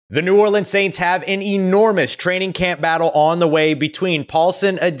The New Orleans Saints have an enormous training camp battle on the way between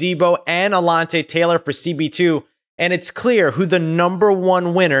Paulson Adebo and Alontae Taylor for CB2, and it's clear who the number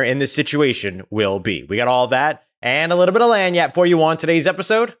one winner in this situation will be. We got all that and a little bit of lagniappe for you on today's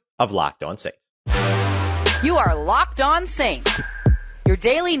episode of Locked On Saints. You are Locked On Saints, your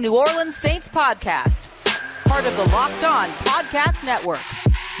daily New Orleans Saints podcast, part of the Locked On Podcast Network,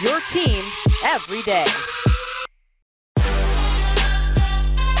 your team every day.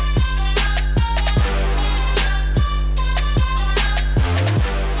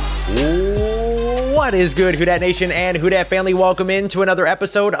 What is good, Who Dat Nation and Who Dat family? Welcome into another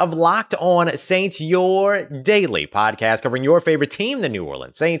episode of Locked On Saints, your daily podcast covering your favorite team, the New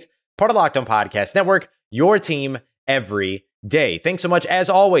Orleans Saints, part of Locked On Podcast Network, your team every day. Thanks so much, as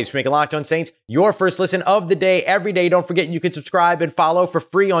always, for making Locked On Saints your first listen of the day every day. Don't forget you can subscribe and follow for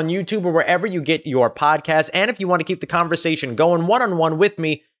free on YouTube or wherever you get your podcasts. And if you want to keep the conversation going one-on-one with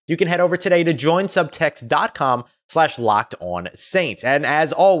me, you can head over today to joinsubtext.com/LockedOnSaints. And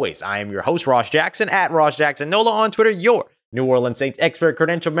as always, I am your host, Ross Jackson, at Ross Jackson Nola on Twitter, your New Orleans Saints expert,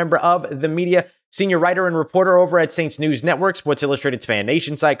 credentialed member of the media, senior writer and reporter over at Saints News Network, Sports Illustrated's Fan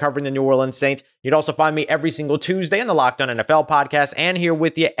Nation site covering the New Orleans Saints. You'd also find me every single Tuesday on the Locked On NFL podcast and here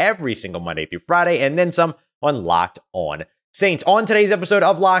with you every single Monday through Friday and then some on Locked On Saints. On today's episode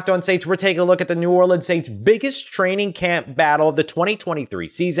of Locked On Saints, we're taking a look at the New Orleans Saints' biggest training camp battle of the 2023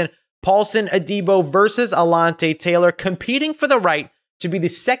 season. Paulson Adebo versus Alontae Taylor, competing for the right to be the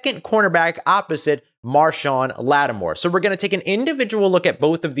second cornerback opposite Marshon Lattimore. So we're going to take an individual look at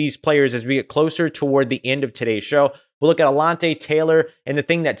both of these players as we get closer toward the end of today's show. We'll look at Alontae Taylor and the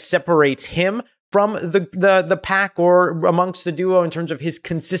thing that separates him from the pack or amongst the duo in terms of his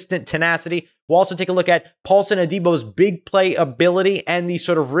consistent tenacity. We'll also take a look at Paulson Adebo's big play ability and the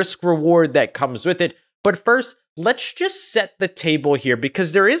sort of risk reward that comes with it. But first, let's just set the table here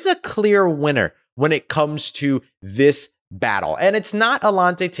because there is a clear winner when it comes to this battle. And it's not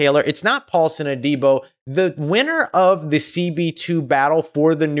Alontae Taylor. It's not Paulson Adebo. The winner of the CB2 battle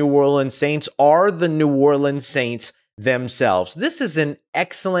for the New Orleans Saints are the New Orleans Saints themselves. This is an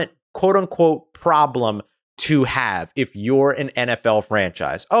excellent quote unquote problem to have if you're an NFL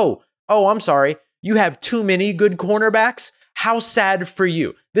franchise. Oh, I'm sorry. You have too many good cornerbacks? How sad for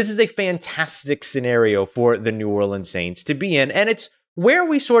you. This is a fantastic scenario for the New Orleans Saints to be in, and it's where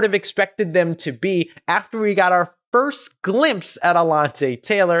we sort of expected them to be after we got our first glimpse at Alontae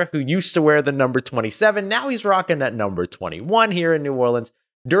Taylor, who used to wear the number 27. Now he's rocking that number 21 here in New Orleans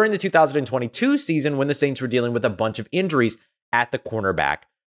during the 2022 season when the Saints were dealing with a bunch of injuries at the cornerback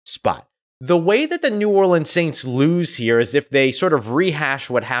spot. The way that the New Orleans Saints lose here is if they sort of rehash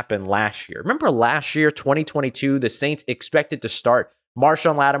what happened last year. Remember last year, 2022, the Saints expected to start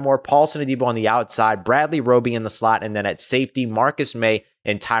Marshon Lattimore, Paulson Adebo on the outside, Bradley Roby in the slot, and then at safety, Marcus Maye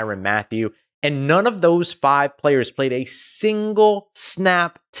and Tyrann Mathieu. And none of those five players played a single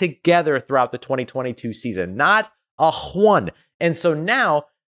snap together throughout the 2022 season. Not a one. And so now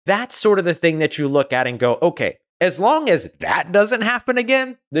that's sort of the thing that you look at and go, okay, as long as that doesn't happen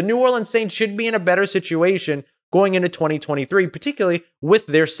again, the New Orleans Saints should be in a better situation going into 2023, particularly with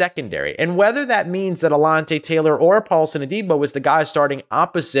their secondary. And whether that means that Alontae Taylor or Paulson Adebo is the guy starting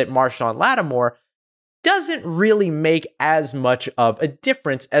opposite Marshon Lattimore doesn't really make as much of a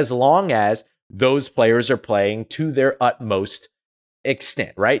difference as long as those players are playing to their utmost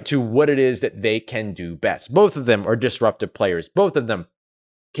extent, right? To what it is that they can do best. Both of them are disruptive players. Both of them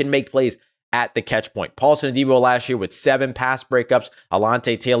can make plays at the catch point. Paulson Adebo last year with 7 pass breakups,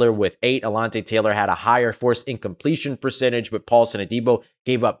 Alontae Taylor with 8. Alontae Taylor had a higher forced incompletion percentage, but Paulson Adebo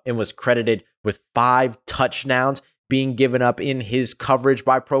gave up and was credited with 5 touchdowns being given up in his coverage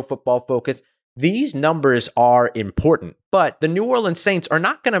by Pro Football Focus. These numbers are important, but the New Orleans Saints are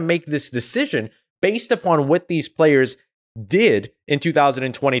not going to make this decision based upon what these players did in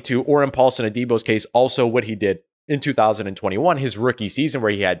 2022, or in Paulson Adebo's case, also what he did in 2021, his rookie season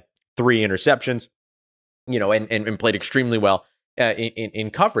where he had 3 interceptions, and played extremely well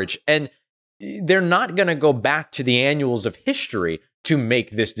in coverage. And they're not going to go back to the annuals of history to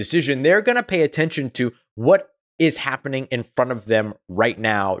make this decision. They're going to pay attention to what is happening in front of them right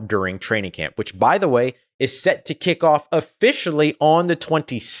now during training camp, which, by the way, is set to kick off officially on the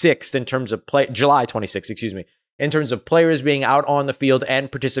 26th in terms of July 26th, in terms of players being out on the field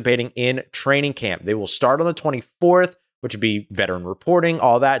and participating in training camp. They will start on the 24th, which would be veteran reporting,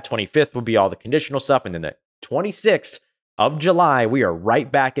 all that. 25th will be all the conditional stuff. And then the 26th of July, we are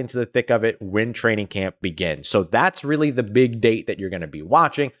right back into the thick of it when training camp begins. So that's really the big date that you're going to be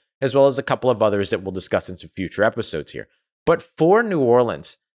watching, as well as a couple of others that we'll discuss in some future episodes here. But for New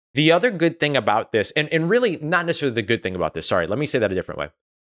Orleans, the other good thing about this, and really not necessarily the good thing about this, sorry, let me say that a different way.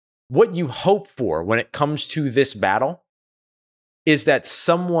 what you hope for when it comes to this battle is that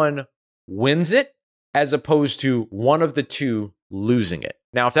someone wins it as opposed to one of the two losing it.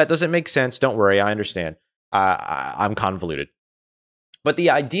 Now, if that doesn't make sense, don't worry. I understand. I'm convoluted. But the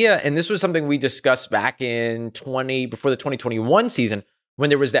idea, and this was something we discussed back in before the 2021 season, when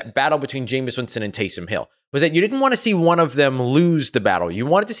there was that battle between Jameis Winston and Taysom Hill, was that you didn't want to see one of them lose the battle. You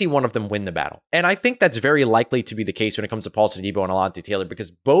wanted to see one of them win the battle. And I think that's very likely to be the case when it comes to Paulson Adebo and Alontae Taylor,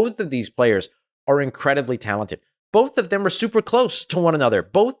 because both of these players are incredibly talented. Both of them are super close to one another.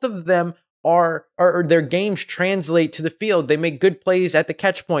 Both of them are their games translate to the field. They make good plays at the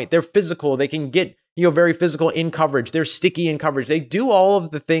catch point. They're physical. They can get very physical in coverage. They're sticky in coverage. They do all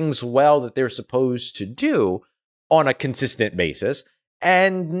of the things well that they're supposed to do on a consistent basis.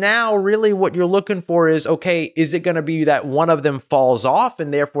 And now really what you're looking for is, okay, is it going to be that one of them falls off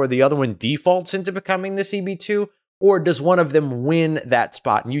and therefore the other one defaults into becoming the CB2? Or does one of them win that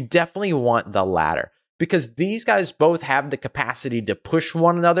spot? And you definitely want the latter, because these guys both have the capacity to push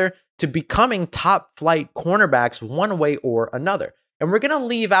one another to becoming top flight cornerbacks one way or another. And we're going to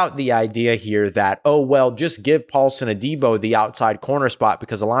leave out the idea here that, oh, well, just give Paulson Adebo the outside corner spot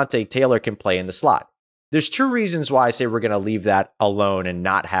because Alontae Taylor can play in the slot. There's two reasons why I say we're going to leave that alone and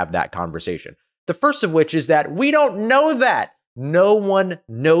not have that conversation. The first of which is that we don't know that. No one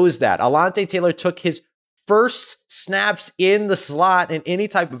knows that. Alontae Taylor took his first snaps in the slot in any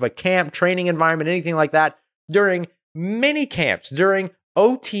type of a camp, training environment, anything like that, during mini camps, during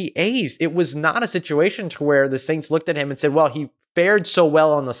OTAs. It was not a situation to where the Saints looked at him and said, well, he fared so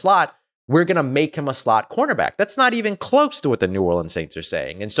well on the slot, we're going to make him a slot cornerback. That's not even close to what the New Orleans Saints are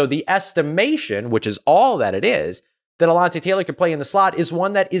saying. And so the estimation, which is all that it is, that Alontae Taylor could play in the slot is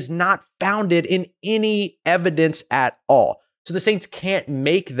one that is not founded in any evidence at all. So the Saints can't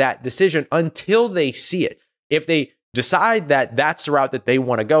make that decision until they see it. If they decide that that's the route that they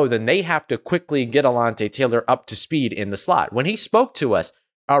want to go, then they have to quickly get Alontae Taylor up to speed in the slot. When he spoke to us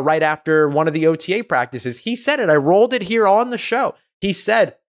right after one of the OTA practices, he said it. I rolled it here on the show. He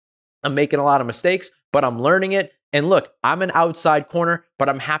said, I'm making a lot of mistakes, but I'm learning it. And look, I'm an outside corner, but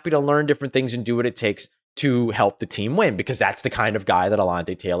I'm happy to learn different things and do what it takes to help the team win, because that's the kind of guy that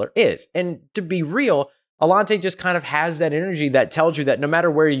Alontae Taylor is. And to be real, Alontae just kind of has that energy that tells you that no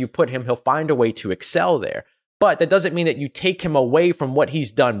matter where you put him, he'll find a way to excel there. But that doesn't mean that you take him away from what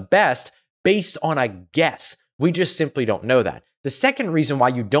he's done best based on a guess. We just simply don't know that. The second reason why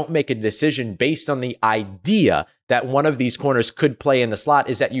you don't make a decision based on the idea that one of these corners could play in the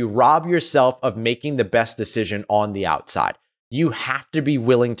slot is that you rob yourself of making the best decision on the outside. You have to be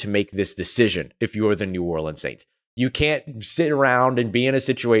willing to make this decision if you're the New Orleans Saints. You can't sit around and be in a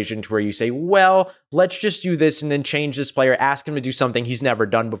situation to where you say, well, let's just do this and then change this player, ask him to do something he's never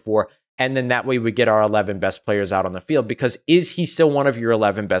done before, and then that way we get our 11 best players out on the field, because is he still one of your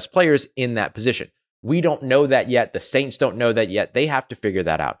 11 best players in that position? We don't know that yet. The Saints don't know that yet. They have to figure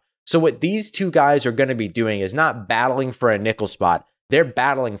that out. So what these two guys are going to be doing is not battling for a nickel spot. They're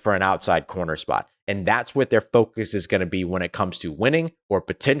battling for an outside corner spot. And that's what their focus is going to be when it comes to winning or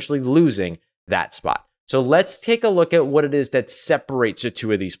potentially losing that spot. So let's take a look at what it is that separates the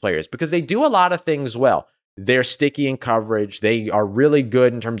two of these players, because they do a lot of things well. They're sticky in coverage. They are really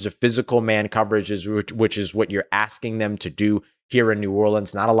good in terms of physical man coverages, which is what you're asking them to do here in New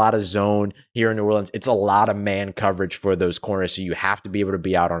Orleans. Not a lot of zone here in New Orleans. It's a lot of man coverage for those corners, so you have to be able to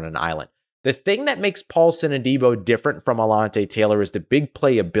be out on an island. The thing that makes Paulson Adebo different from Alontae Taylor is the big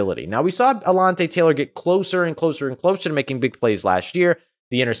play ability. Now, we saw Alontae Taylor get closer and closer and closer to making big plays last year.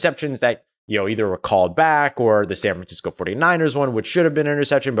 The interceptions that either were called back, or the San Francisco 49ers one, which should have been an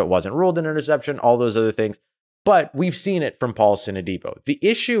interception but wasn't ruled an interception, all those other things. But we've seen it from Paulson Adebo. The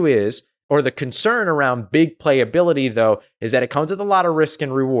issue is, or the concern around big playability, though, is that it comes with a lot of risk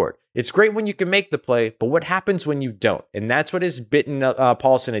and reward. It's great when you can make the play, but what happens when you don't? And that's what has bitten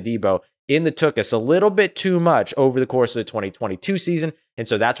Paulson Adebo in the tuchus a little bit too much over the course of the 2022 season. And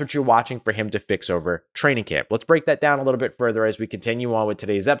so that's what you're watching for him to fix over training camp. Let's break that down a little bit further as we continue on with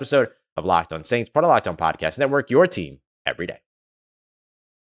today's episode of Locked On Saints, part of Locked On Podcast Network, your team every day.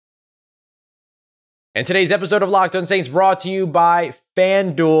 And today's episode of Locked On Saints brought to you by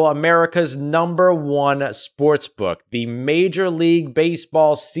FanDuel, America's #1 sportsbook. The Major League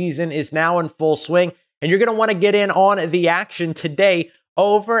Baseball season is now in full swing, and you're going to want to get in on the action today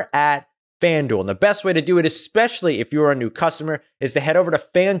over at FanDuel. And the best way to do it, especially if you're a new customer, is to head over to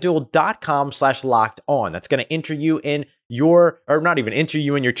FanDuel.com/LockedOn. That's going to enter you in your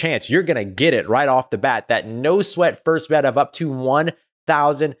chance. You're going to get it right off the bat. That no sweat first bet of up to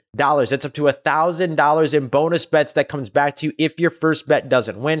 $1,000. That's up to $1,000 in bonus bets that comes back to you if your first bet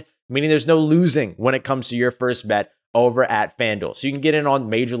doesn't win, meaning there's no losing when it comes to your first bet over at FanDuel. So you can get in on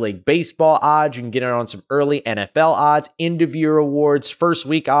Major League Baseball odds. You can get in on some early NFL odds, end of year awards, first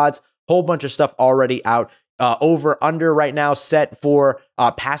week odds, whole bunch of stuff already out. Over under right now set for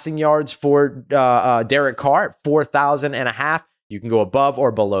passing yards for Derek Carr at 4,500. You can go above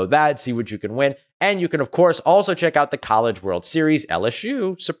or below that, see what you can win. And you can, of course, also check out the College World Series.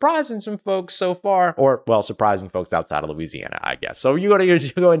 LSU surprising some folks so far, or, well, surprising folks outside of Louisiana, I guess. So you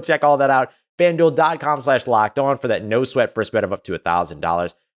go and check all that out. FanDuel.com/lockedon for that no sweat first bet of up to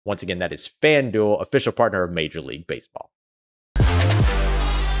 $1,000. Once again, that is FanDuel, official partner of Major League Baseball.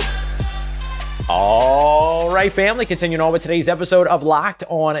 All right, family, continuing on with today's episode of Locked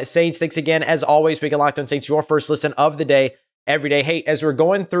On Saints. Thanks again, as always, making Locked On Saints your first listen of the day, every day. Hey, as we're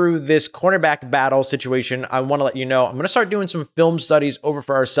going through this cornerback battle situation, I want to let you know, I'm going to start doing some film studies over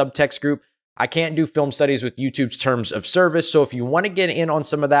for our subtext group. I can't do film studies with YouTube's terms of service, so if you want to get in on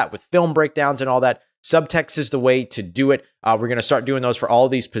some of that with film breakdowns and all that, subtext is the way to do it. We're going to start doing those for all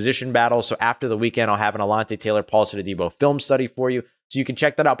these position battles. So after the weekend, I'll have an Alontae Taylor, Paulson Adebo film study for you. So you can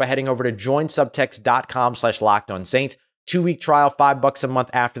check that out by heading over to joinsubtext.com/lockedonsaints. 2-week trial, $5 a month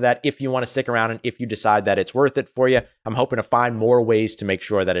after that if you want to stick around and if you decide that it's worth it for you. I'm hoping to find more ways to make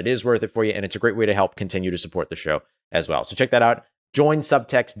sure that it is worth it for you, and it's a great way to help continue to support the show as well. So check that out.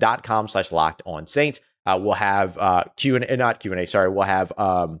 Joinsubtext.com/lockedonsaints. We'll have we'll have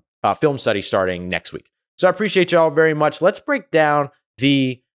film study starting next week. So I appreciate y'all very much. Let's break down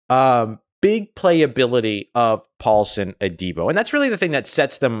the big playability of Paulson Adebo. And that's really the thing that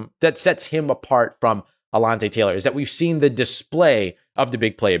sets him apart from Alontae Taylor, is that we've seen the display of the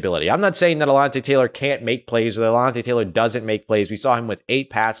big playability. I'm not saying that Alontae Taylor can't make plays or that Alontae Taylor doesn't make plays. We saw him with 8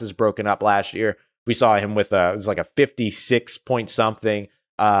 passes broken up last year. We saw him with it was like a 56 point something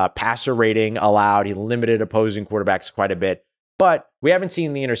passer rating allowed. He limited opposing quarterbacks quite a bit. But we haven't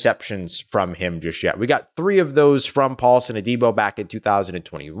seen the interceptions from him just yet. We got 3 of those from Paulson Adebo back in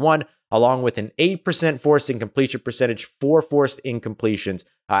 2021, along with an 8% forced incompletion percentage, 4 forced incompletions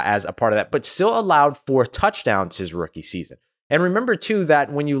as a part of that, but still allowed 4 touchdowns his rookie season. And remember, too,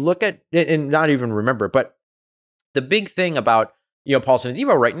 that when you look at, and not even remember, but the big thing about Paulson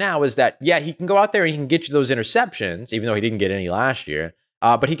Adebo right now is that, yeah, he can go out there and he can get you those interceptions, even though he didn't get any last year.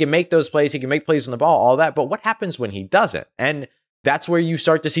 But he can make those plays. He can make plays on the ball, all that. But what happens when he doesn't? And that's where you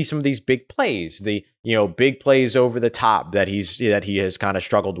start to see some of these big plays, the big plays over the top that he has kind of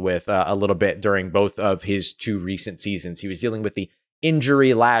struggled with a little bit during both of his 2 recent seasons. He was dealing with the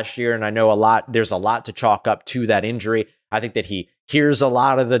injury last year, and I know there's a lot to chalk up to that injury. I think that he hears a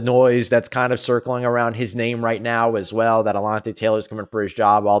lot of the noise that's kind of circling around his name right now as well, that Alontae Taylor's coming for his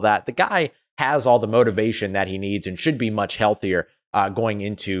job, all that. The guy has all the motivation that he needs and should be much healthier going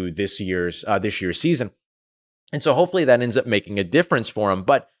into this year's season. And so hopefully that ends up making a difference for him.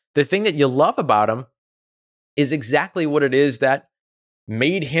 But the thing that you love about him is exactly what it is that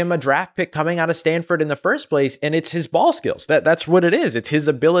made him a draft pick coming out of Stanford in the first place. And it's his ball skills. That's what it is. It's his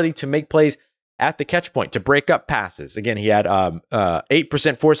ability to make plays at the catch point, to break up passes. Again, he had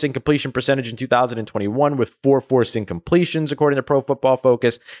 8% forced incompletion percentage in 2021 with 4 forced incompletions, according to Pro Football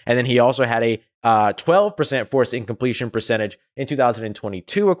Focus. And then he also had a 12% forced incompletion percentage in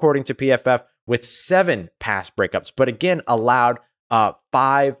 2022, according to PFF, with 7 pass breakups. But again, allowed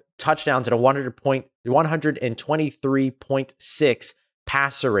 5 touchdowns at a 123.6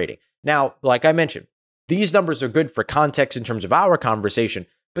 passer rating. Now, like I mentioned, these numbers are good for context in terms of our conversation,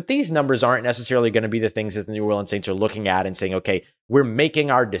 but these numbers aren't necessarily going to be the things that the New Orleans Saints are looking at and saying, okay, we're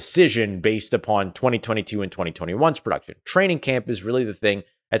making our decision based upon 2022 and 2021's production. Training camp is really the thing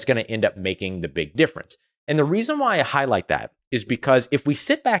that's going to end up making the big difference. And the reason why I highlight that is because if we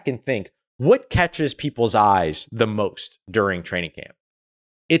sit back and think, what catches people's eyes the most during training camp?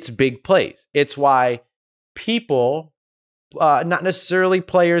 It's big plays. It's why people, not necessarily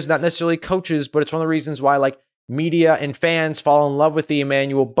players, not necessarily coaches, but it's one of the reasons why media and fans fall in love with the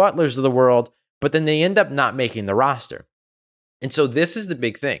Emmanuel Butlers of the world, but then they end up not making the roster. And so this is the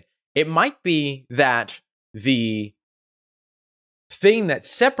big thing. It might be that the thing that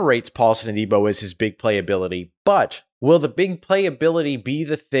separates Paulson Adebo is his big playability, but will the big playability be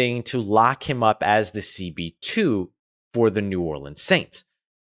the thing to lock him up as the CB2 for the New Orleans Saints?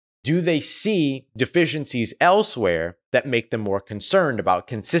 Do they see deficiencies elsewhere that make them more concerned about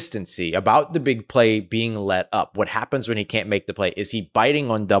consistency, about the big play being let up? What happens when he can't make the play? Is he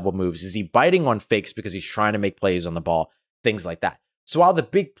biting on double moves? Is he biting on fakes because he's trying to make plays on the ball? Things like that. So while the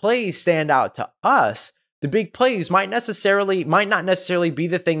big plays stand out to us, the big plays might not necessarily be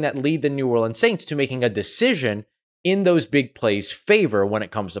the thing that lead the New Orleans Saints to making a decision in those big plays' favor when it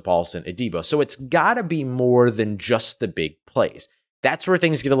comes to Paulson Adebo. So it's got to be more than just the big plays. That's where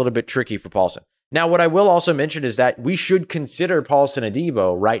things get a little bit tricky for Paulson. Now, what I will also mention is that we should consider Paulson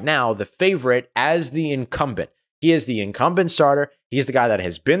Adebo right now the favorite as the incumbent. He is the incumbent starter. He is the guy that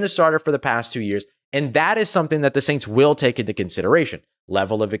has been the starter for the past 2 years. And that is something that the Saints will take into consideration.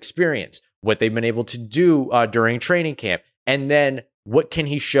 Level of experience, what they've been able to do during training camp, and then what can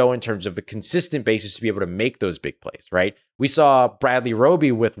he show in terms of a consistent basis to be able to make those big plays, right? We saw Bradley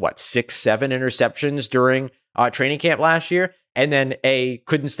Roby with 6, 7 interceptions during training camp last year. And then A,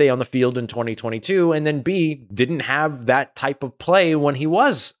 couldn't stay on the field in 2022. And then B, didn't have that type of play when he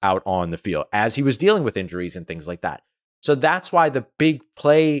was out on the field as he was dealing with injuries and things like that. So that's why the big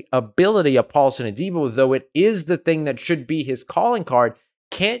play ability of Paulson Adebo, though it is the thing that should be his calling card,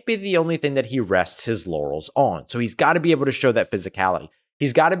 can't be the only thing that he rests his laurels on. So he's got to be able to show that physicality.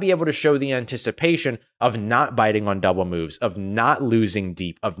 He's got to be able to show the anticipation of not biting on double moves, of not losing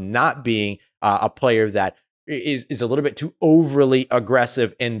deep, of not being a player that is a little bit too overly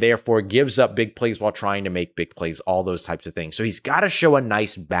aggressive and therefore gives up big plays while trying to make big plays, all those types of things. So he's got to show a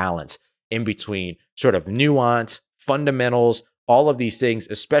nice balance in between sort of nuance, fundamentals, all of these things,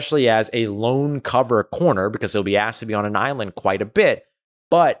 especially as a lone cover corner, because he'll be asked to be on an island quite a bit,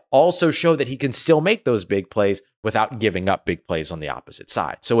 but also show that he can still make those big plays without giving up big plays on the opposite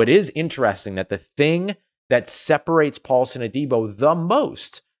side. So it is interesting that the thing that separates Paulson Adebo the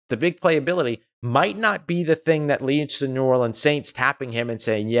most, the big playability, might not be the thing that leads to the New Orleans Saints tapping him and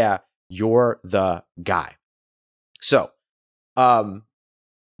saying, yeah, you're the guy. So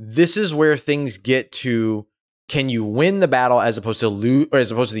this is where things get to, can you win the battle as opposed to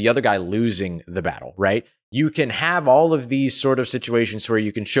the other guy losing the battle, right? You can have all of these sort of situations where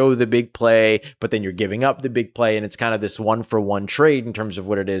you can show the big play, but then you're giving up the big play, and it's kind of this one-for-one trade in terms of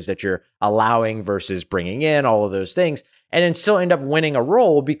what it is that you're allowing versus bringing in, all of those things, and then still end up winning a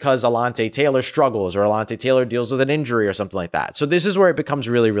role because Alontae Taylor struggles or Alontae Taylor deals with an injury or something like that. So this is where it becomes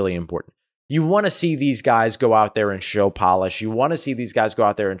really, really important. You want to see these guys go out there and show polish. You want to see these guys go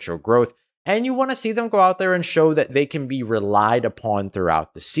out there and show growth. And you want to see them go out there and show that they can be relied upon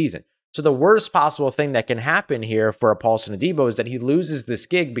throughout the season. So the worst possible thing that can happen here for a Paulson Adebo is that he loses this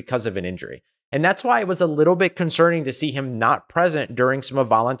gig because of an injury. And that's why it was a little bit concerning to see him not present during some of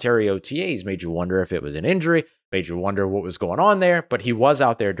voluntary OTAs. Made you wonder if it was an injury, made you wonder what was going on there, but he was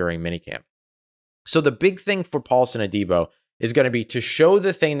out there during minicamp. So the big thing for Paulson Adebo is going to be to show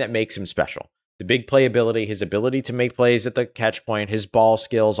the thing that makes him special. The big playability, his ability to make plays at the catch point, his ball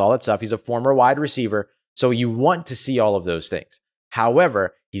skills, all that stuff. He's a former wide receiver, so you want to see all of those things.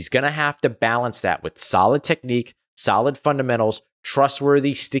 However, he's going to have to balance that with solid technique, solid fundamentals,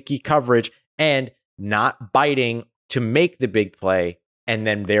 trustworthy, sticky coverage, and not biting to make the big play and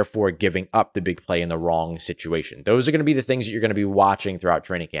then therefore giving up the big play in the wrong situation. Those are going to be the things that you're going to be watching throughout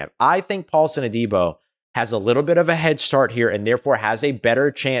training camp. I think Paulson Adebo has a little bit of a head start here and therefore has a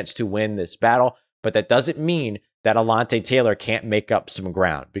better chance to win this battle, but that doesn't mean that Alontae Taylor can't make up some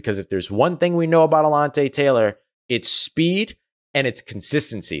ground, because if there's one thing we know about Alontae Taylor, it's speed and it's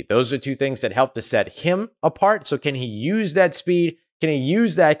consistency. Those are two things that help to set him apart. So can he use that speed? Can he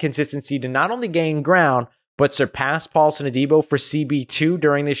use that consistency to not only gain ground, but surpass Paulson Adebo for CB2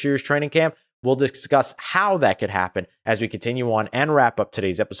 during this year's training camp? We'll discuss how that could happen as we continue on and wrap up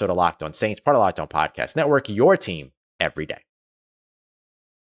today's episode of Locked On Saints, part of Locked On Podcast Network, your team every day.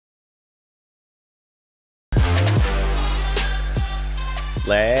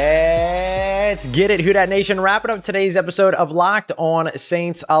 Let's get it, Who Dat Nation. Wrapping up today's episode of Locked On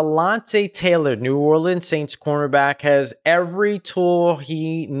Saints. Alontae Taylor, New Orleans Saints cornerback, has every tool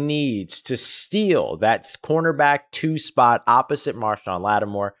he needs to steal that cornerback 2 spot opposite Marshon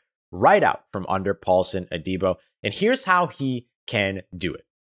Lattimore right out from under Paulson Adebo. And here's how he can do it.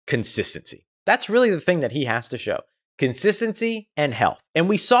 Consistency. That's really the thing that he has to show. Consistency and health. And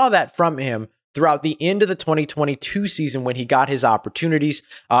we saw that from him throughout the end of the 2022 season when he got his opportunities.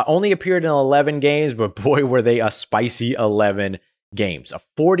 Only appeared in 11 games, but boy, were they a spicy 11 games. A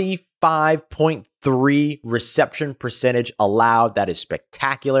 45.3 reception percentage allowed. That is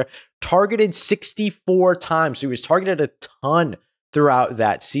spectacular. Targeted 64 times. So he was targeted a ton throughout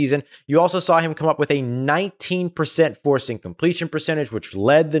that season. You also saw him come up with a 19% forcing completion percentage, which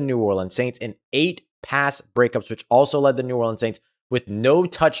led the New Orleans Saints in 8 pass breakups, which also led the New Orleans Saints with no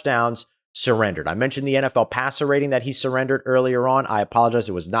touchdowns surrendered. I mentioned the NFL passer rating that he surrendered earlier on. I apologize.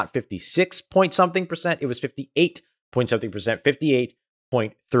 It was not 56 point something percent. It was 58 point something percent,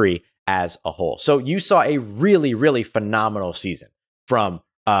 58.3 as a whole. So you saw a really, really phenomenal season from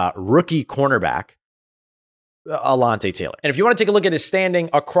rookie cornerback Alontae Taylor. And if you want to take a look at his standing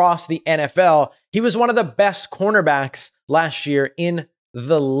across the NFL, he was one of the best cornerbacks last year in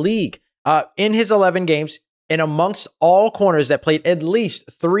the league. In his 11 games, And amongst all corners that played at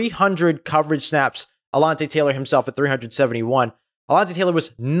least 300 coverage snaps, Alontae Taylor himself at 371, Alontae Taylor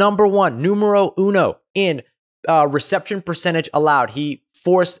was number one, numero uno in reception percentage allowed. He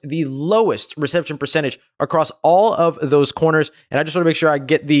forced the lowest reception percentage across all of those corners. And I just want to make sure I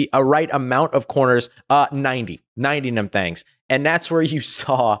get the right amount of corners, 90 them things. And that's where you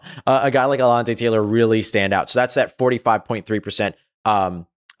saw a guy like Alontae Taylor really stand out. So that's that 45.3%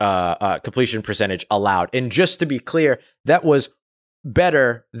 completion percentage allowed. And just to be clear, that was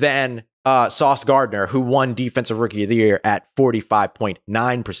better than Sauce Gardner, who won Defensive Rookie of the Year at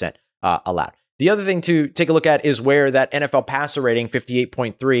 45.9% allowed. The other thing to take a look at is where that NFL passer rating,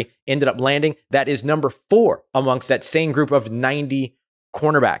 58.3, ended up landing. That is number 4 amongst that same group of 90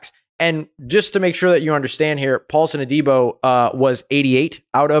 cornerbacks. And just to make sure that you understand here, Paulson Adebo was 88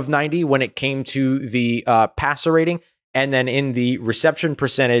 out of 90 when it came to the passer rating. And then in the reception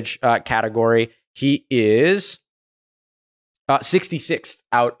percentage category, he is 66th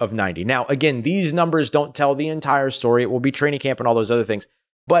out of 90. Now, again, these numbers don't tell the entire story. It will be training camp and all those other things.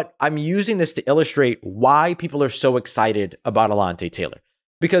 But I'm using this to illustrate why people are so excited about Alontae Taylor.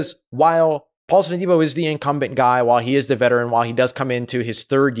 Because while Paulson Adebo is the incumbent guy, while he is the veteran, while he does come into his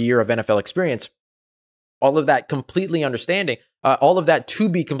 3rd year of NFL experience, all of that completely understanding, all of that to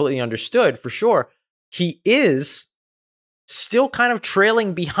be completely understood for sure, he is still kind of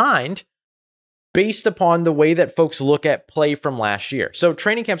trailing behind based upon the way that folks look at play from last year. So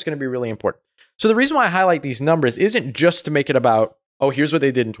training camp is going to be really important. So the reason why I highlight these numbers isn't just to make it about, oh, here's what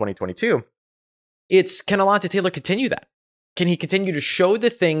they did in 2022. It's, can Alontae Taylor continue that? Can he continue to show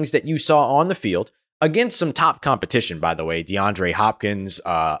the things that you saw on the field against some top competition, by the way, DeAndre Hopkins,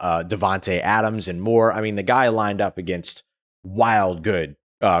 Devontae Adams, and more? I mean, the guy lined up against wild good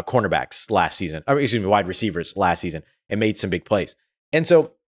cornerbacks last season, wide receivers last season, and made some big plays. And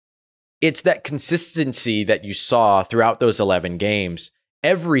so it's that consistency that you saw throughout those 11 games.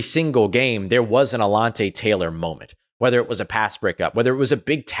 Every single game, there was an Alontae Taylor moment, whether it was a pass breakup, whether it was a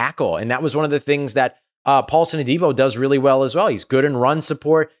big tackle. And that was one of the things that Paulson Adebo does really well as well. He's good in run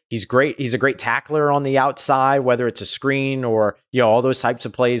support. He's great. He's a great tackler on the outside, whether it's a screen or, all those types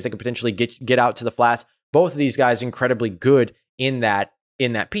of plays that could potentially get out to the flats. Both of these guys incredibly good in that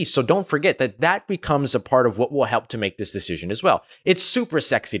piece. So don't forget that becomes a part of what will help to make this decision as well. It's super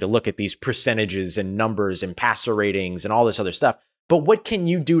sexy to look at these percentages and numbers and passer ratings and all this other stuff. But what can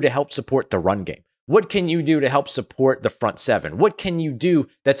you do to help support the run game? What can you do to help support the front seven? What can you do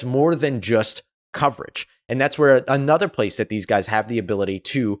that's more than just coverage? And that's where another place that these guys have the ability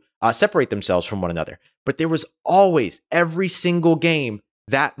to separate themselves from one another. But there was always, every single game,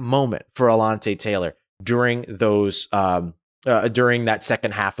 that moment for Alontae Taylor during those during that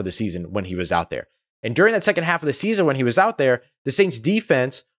second half of the season when he was out there. And during that second half of the season when he was out there, the Saints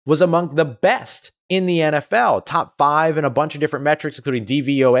defense was among the best in the NFL, top 5 in a bunch of different metrics, including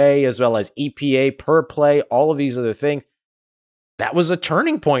DVOA, as well as EPA per play, all of these other things. That was a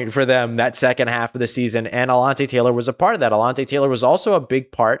turning point for them that second half of the season, and Alontae Taylor was a part of that. Alontae Taylor was also a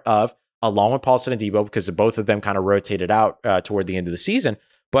big part of, along with Paulson Adebo, because both of them kind of rotated out toward the end of the season.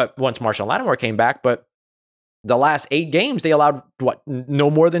 But once Marshon Lattimore came back, but the last 8 games, they allowed,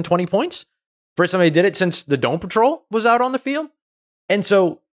 no more than 20 points? First time they did it since the Dome Patrol was out on the field. And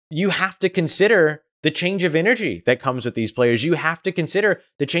so you have to consider the change of energy that comes with these players. You have to consider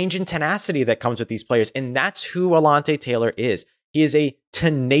the change in tenacity that comes with these players. And that's who Alontae Taylor is. He is a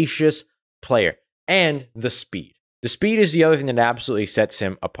tenacious player. And the speed. The speed is the other thing that absolutely sets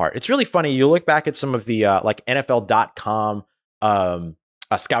him apart. It's really funny. You look back at some of the NFL.com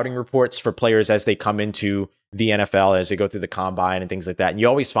scouting reports for players as they come into the NFL, as they go through the combine and things like that. And you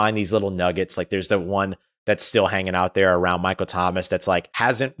always find these little nuggets. Like there's the one that's still hanging out there around Michael Thomas that's like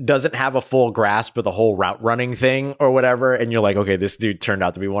doesn't have a full grasp of the whole route running thing or whatever. And you're like, okay, this dude turned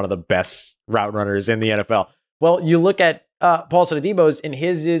out to be one of the best route runners in the NFL. Well, you look at Paulson Adebo's, and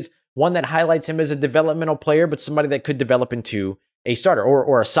his is one that highlights him as a developmental player, but somebody that could develop into a starter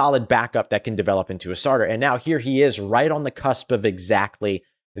or a solid backup that can develop into a starter. And now here he is right on the cusp of exactly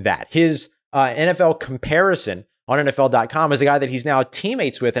that. His NFL comparison on NFL.com is a guy that he's now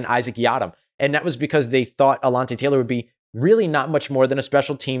teammates with, and Isaac Yiadom. And that was because they thought Alontae Taylor would be really not much more than a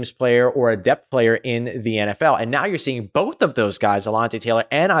special teams player or a depth player in the NFL. And now you're seeing both of those guys, Alontae Taylor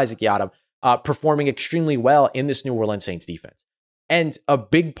and Isaac Yiadom, performing extremely well in this New Orleans Saints defense. And a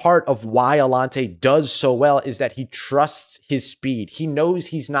big part of why Alontae does so well is that he trusts his speed. He knows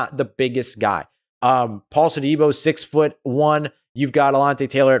he's not the biggest guy. Paulson Adebo, 6'1". You've got Alontae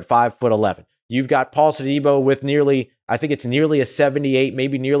Taylor at 5'11". You've got Paulson Adebo with nearly a 78,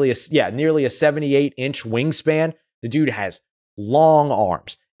 nearly a 78-inch wingspan. The dude has long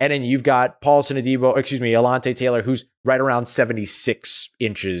arms. And then you've got Alontae Taylor, who's right around 76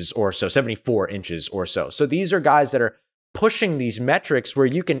 inches or so, 74 inches or so. So these are guys that are pushing these metrics where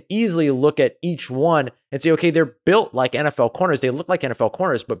you can easily look at each one and say, okay, they're built like NFL corners. They look like NFL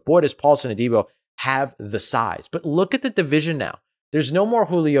corners, but boy, does Paulson Adebo have the size. But look at the division now. There's no more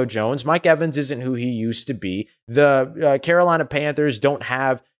Julio Jones. Mike Evans isn't who he used to be. The Carolina Panthers don't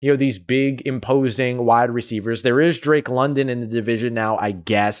have, these big, imposing wide receivers. There is Drake London in the division now, I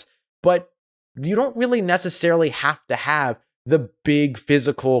guess, but you don't really necessarily have to have the big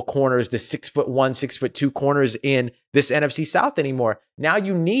physical corners, the 6'1", 6'2" corners in this NFC South anymore. Now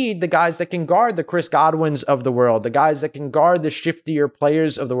you need the guys that can guard the Chris Godwins of the world, the guys that can guard the shiftier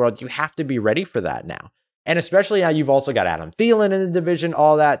players of the world. You have to be ready for that now. And especially now you've also got Adam Thielen in the division,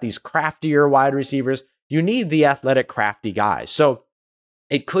 all that, these craftier wide receivers. You need the athletic, crafty guys. So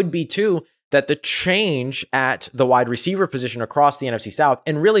it could be too that the change at the wide receiver position across the NFC South,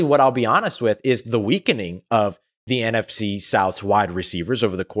 and really what I'll be honest with is the weakening of the NFC South's wide receivers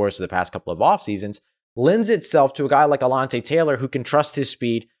over the course of the past couple of off seasons, lends itself to a guy like Alontae Taylor who can trust his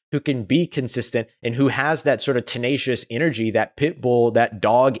speed, who can be consistent, and who has that sort of tenacious energy, that pit bull, that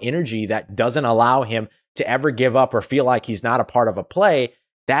dog energy that doesn't allow him to ever give up or feel like he's not a part of a play.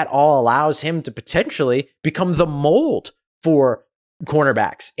 That all allows him to potentially become the mold for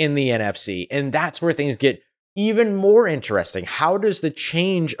cornerbacks in the NFC. And that's where things get even more interesting. How does the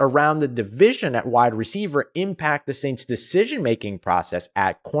change around the division at wide receiver impact the Saints' decision-making process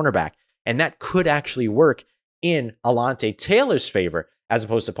at cornerback? And that could actually work in Alontae Taylor's favor as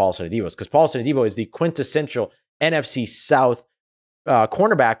opposed to Paulson Adebo's, because Paulson Adebo is the quintessential NFC South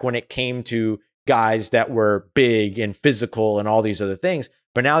cornerback when it came to guys that were big and physical and all these other things.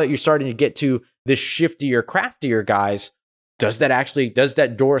 But now that you're starting to get to the shiftier, craftier guys, does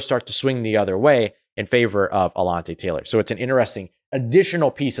that door start to swing the other way in favor of Alontae Taylor? So it's an interesting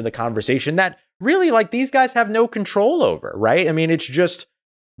additional piece of the conversation that really, like, these guys have no control over, right? I mean, it's just,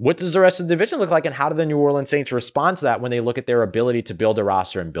 what does the rest of the division look like, and how do the New Orleans Saints respond to that when they look at their ability to build a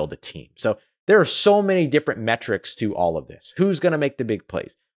roster and build a team? So there are so many different metrics to all of this. Who's going to make the big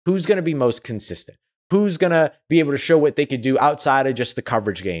plays? Who's going to be most consistent? Who's going to be able to show what they could do outside of just the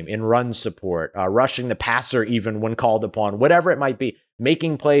coverage game, in run support, rushing the passer even when called upon, whatever it might be,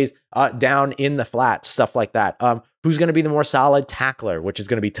 making plays down in the flats, stuff like that. Who's going to be the more solid tackler, which is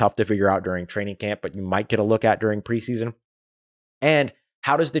going to be tough to figure out during training camp, but you might get a look at during preseason. And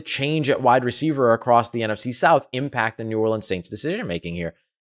how does the change at wide receiver across the NFC South impact the New Orleans Saints decision-making here?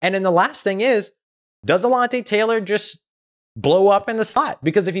 And then the last thing is, does Alontae Taylor just blow up in the slot?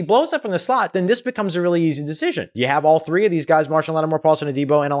 Because if he blows up in the slot, then this becomes a really easy decision. You have all three of these guys, Marshon Lattimore, Paulson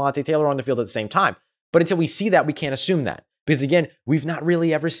Adebo, and Alontae Taylor on the field at the same time. But until we see that, we can't assume that. Because again, we've not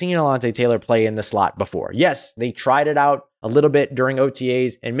really ever seen Alontae Taylor play in the slot before. Yes, they tried it out a little bit during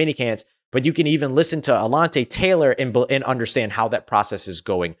OTAs and minicamps, but you can even listen to Alontae Taylor and understand how that process is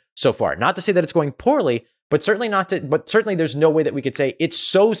going so far. Not to say that it's going poorly, but certainly there's no way that we could say it's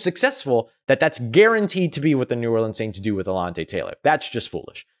so successful that that's guaranteed to be what the New Orleans Saints do with Alontae Taylor. That's just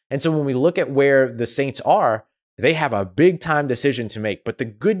foolish. And so when we look at where the Saints are, they have a big time decision to make. But the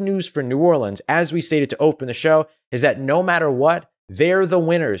good news for New Orleans, as we stated to open the show, is that no matter what, they're the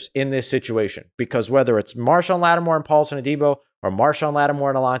winners in this situation. Because whether it's Marshon Lattimore and Paulson Adebo or Marshon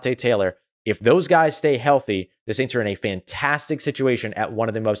Lattimore and Alontae Taylor, if those guys stay healthy, the Saints are in a fantastic situation at one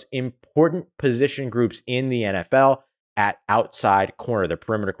of the most important position groups in the NFL at outside corner, the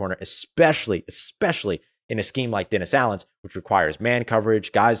perimeter corner, especially in a scheme like Dennis Allen's, which requires man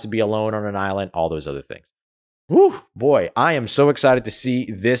coverage, guys to be alone on an island, all those other things. Whew, boy, I am so excited to see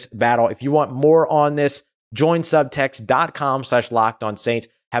this battle. If you want more on this, join subtext.com/LockedOnSaints.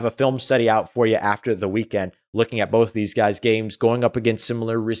 Have a film study out for you after the weekend, looking at both of these guys' games, going up against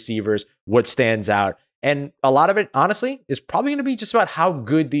similar receivers, what stands out. And a lot of it, honestly, is probably going to be just about how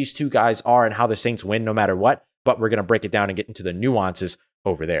good these two guys are and how the Saints win no matter what. But we're going to break it down and get into the nuances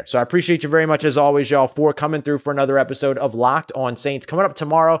over there. So I appreciate you very much, as always, y'all, for coming through for another episode of Locked On Saints. Coming up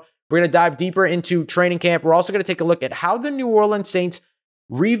tomorrow, we're going to dive deeper into training camp. We're also going to take a look at how the New Orleans Saints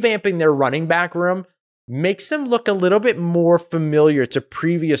revamping their running back room makes them look a little bit more familiar to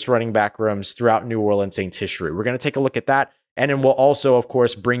previous running back rooms throughout New Orleans Saints history. We're going to take a look at that. And then we'll also, of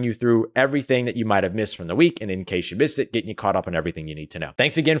course, bring you through everything that you might have missed from the week. And in case you missed it, getting you caught up on everything you need to know.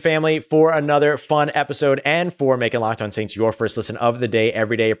 Thanks again, family, for another fun episode and for making Locked On Saints your first listen of the day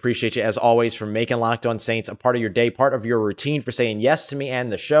every day. Appreciate you, as always, for making Locked On Saints a part of your day, part of your routine, for saying yes to me and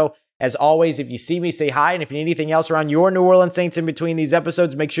the show. As always, if you see me, say hi. And if you need anything else around your New Orleans Saints in between these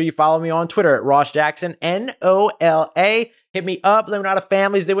episodes, make sure you follow me on Twitter at Ross Jackson, NOLA. Hit me up. Let me know how the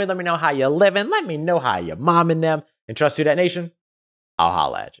family's doing. Let me know how you're living. Let me know how you're momming them. And trust Who Dat Nation. I'll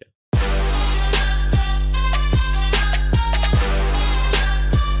holla at you.